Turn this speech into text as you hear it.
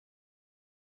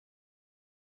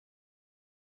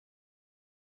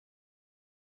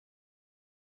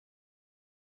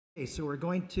Okay, so we're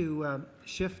going to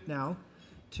shift now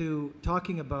to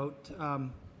talking about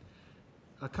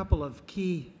a couple of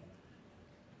key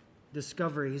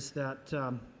discoveries that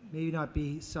may not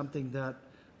be something that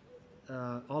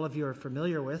all of you are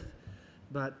familiar with,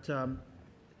 but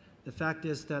the fact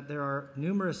is that there are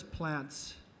numerous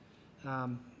plants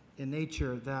in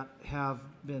nature that have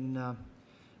been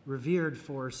revered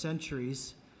for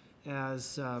centuries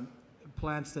as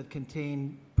plants that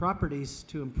contain properties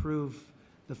to improve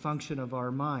the function of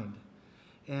our mind.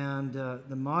 And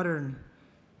the modern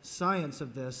science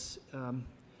of this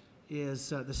is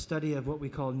the study of what we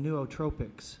call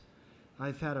nootropics.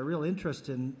 I've had a real interest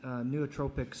in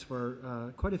nootropics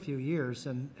for quite a few years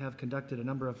and have conducted a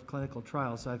number of clinical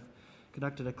trials. I've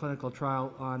conducted a clinical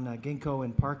trial on ginkgo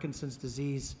and Parkinson's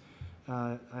disease.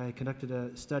 I conducted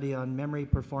a study on memory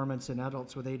performance in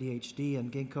adults with ADHD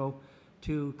and ginkgo,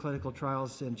 2 clinical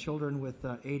trials in children with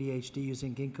ADHD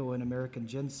using ginkgo and American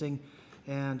ginseng.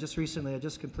 And just recently, I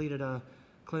just completed a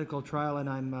clinical trial, and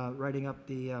I'm writing up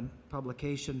the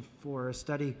publication for a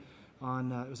study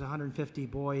on, it was 150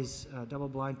 boys,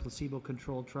 double-blind,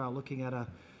 placebo-controlled trial looking at a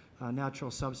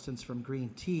natural substance from green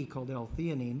tea called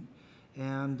L-theanine.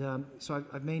 And so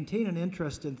I've maintained an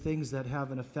interest in things that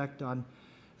have an effect on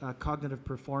cognitive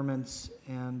performance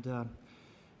and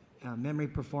memory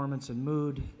performance and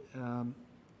mood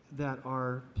that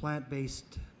are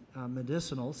plant-based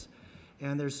medicinals.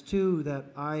 And there's 2 that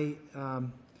I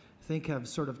think have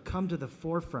sort of come to the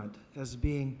forefront as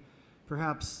being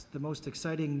perhaps the most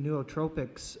exciting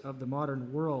nootropics of the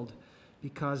modern world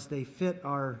because they fit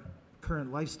our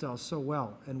current lifestyle so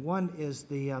well. And one is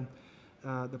the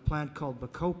plant called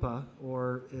Bacopa,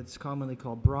 or it's commonly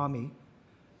called Brahmi.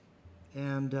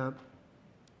 And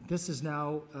this is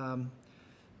now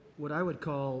what I would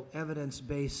call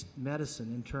evidence-based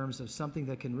medicine in terms of something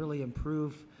that can really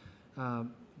improve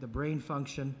the brain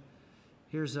function.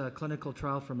 Here's a clinical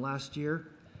trial from last year,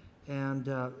 and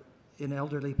in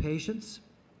elderly patients.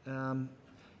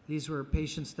 These were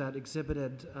patients that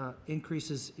exhibited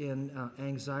increases in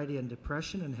anxiety and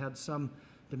depression and had some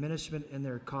diminishment in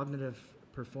their cognitive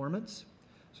performance.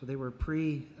 So they were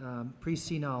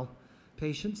pre-senile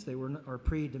patients. They were, or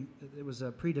it was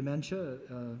a pre-dementia,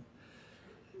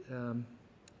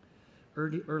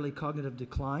 early cognitive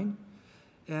decline.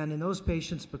 And in those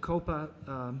patients, Bacopa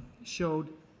showed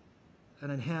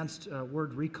an enhanced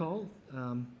word recall.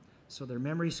 So their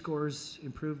memory scores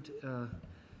improved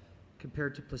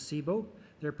compared to placebo.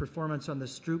 Their performance on the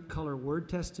Stroop color word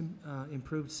test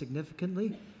improved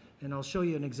significantly. And I'll show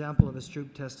you an example of a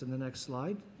Stroop test in the next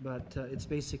slide. But it's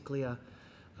basically a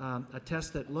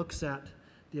test that looks at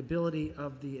the ability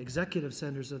of the executive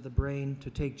centers of the brain to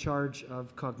take charge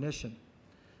of cognition.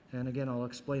 And again, I'll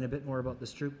explain a bit more about the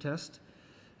Stroop test.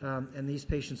 And these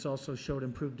patients also showed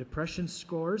improved depression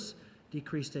scores,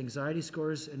 decreased anxiety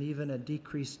scores, and even a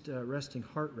decreased resting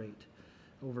heart rate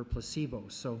over placebo.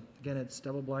 So again, it's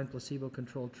double-blind,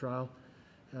 placebo-controlled trial,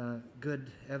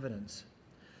 good evidence.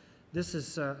 This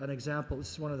is an example.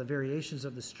 This is one of the variations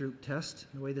of the Stroop test.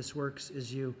 The way this works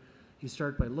is you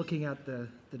start by looking at the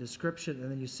description,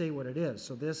 and then you say what it is.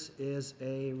 So this is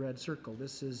a red circle.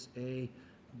 This is a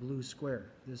blue square.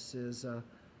 This is a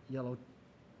yellow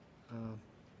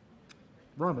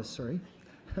rhombus, sorry.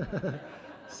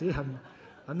 See,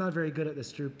 I'm not very good at the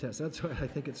Stroop test. That's why I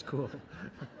think it's cool.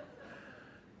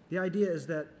 The idea is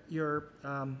that your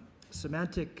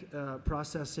semantic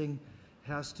processing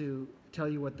has to tell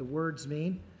you what the words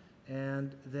mean,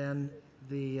 and then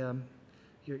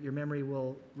your memory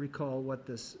will recall what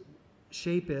this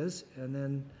shape is, and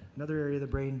then another area of the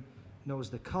brain knows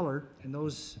the color, and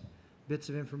those bits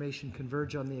of information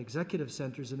converge on the executive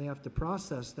centers, and they have to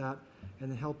process that and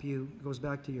then help you, goes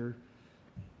back to your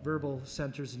verbal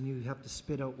centers, and you have to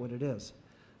spit out what it is.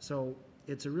 So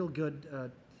it's a real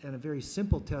good and a very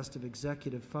simple test of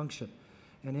executive function,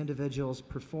 and individuals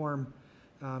perform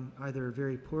either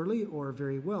very poorly or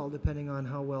very well, depending on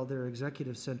how well their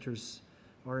executive centers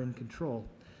are in control.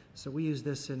 So we use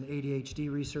this in ADHD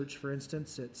research, for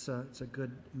instance. It's a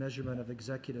good measurement of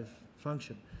executive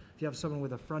function. If you have someone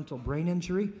with a frontal brain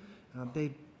injury,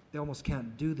 they almost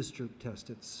can't do the Stroop test.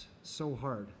 It's so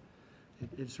hard.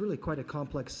 It's really quite a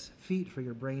complex feat for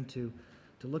your brain to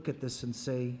look at this and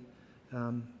say,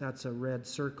 that's a red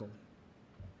circle.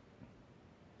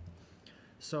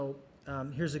 So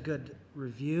here's a good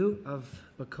review of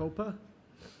Bacopa.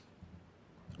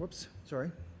 Whoops,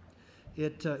 sorry.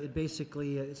 It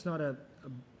basically, it's not a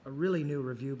really new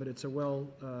review, but it's a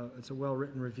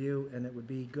well-written review, and it would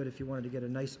be good if you wanted to get a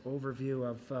nice overview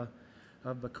of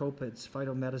Bacopa. It's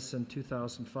Phytomedicine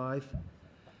 2005,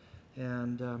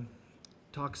 and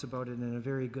talks about it in a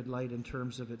very good light in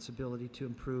terms of its ability to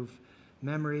improve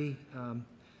memory,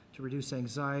 to reduce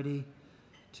anxiety,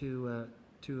 to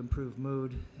improve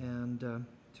mood, and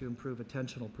to improve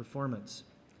attentional performance.